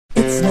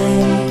It's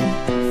May,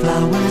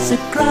 flowers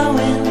are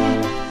growing,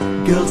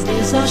 girls'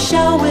 knees are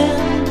showing,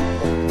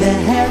 their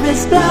hair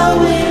is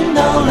blowing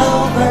all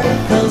over,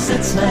 'cause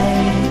it's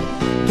May.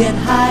 Get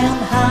high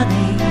on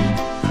honey,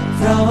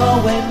 throw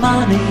away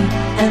money,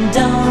 and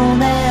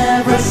don't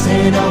ever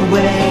say no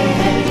way.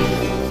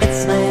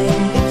 It's May,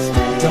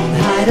 don't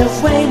hide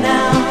away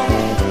now,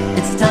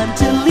 it's time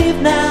to leave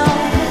now,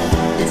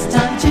 it's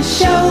time to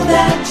show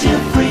that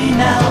you're free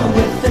now.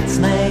 If it's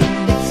May,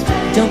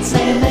 don't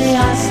say may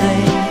I say,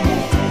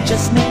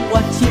 just mean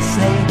what you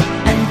say,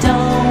 and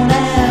don't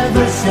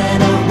ever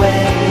send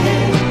away.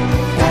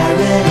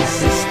 Paris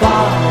is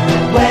far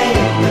away,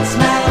 it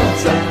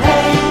smells of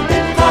hay,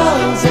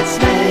 because it's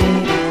May,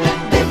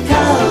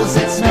 because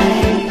it's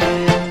May.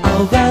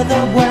 Over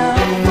the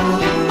world,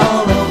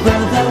 all over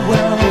the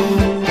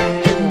world,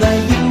 in the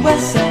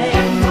USA,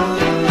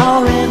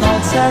 or in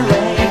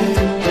Monterey,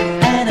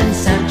 and in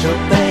Central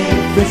Bay,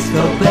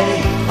 Frisco Bay,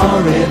 or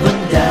even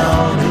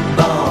down in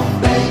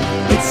Bombay.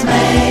 It's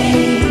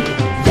May,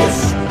 yes,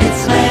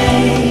 it's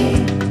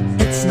May,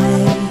 it's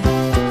May.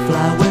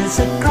 Flowers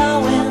are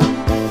growing,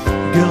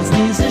 girls'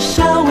 knees are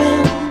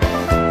showing,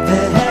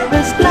 their hair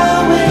is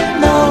blowing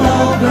all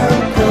over,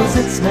 'cause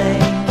it's May.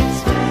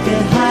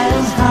 Get high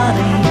as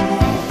honey,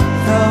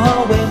 throw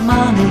away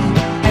money,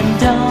 and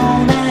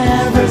don't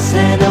ever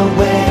send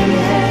away.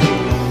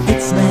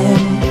 It's May,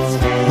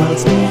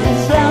 world's being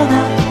blown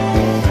up,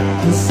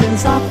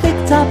 pieces are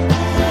picked up,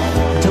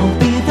 don't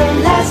be the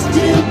last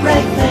to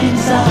break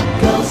things up,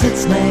 'cause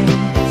it's May.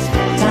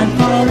 Time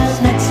for his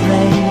next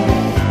May,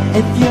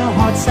 if your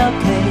heart's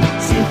okay.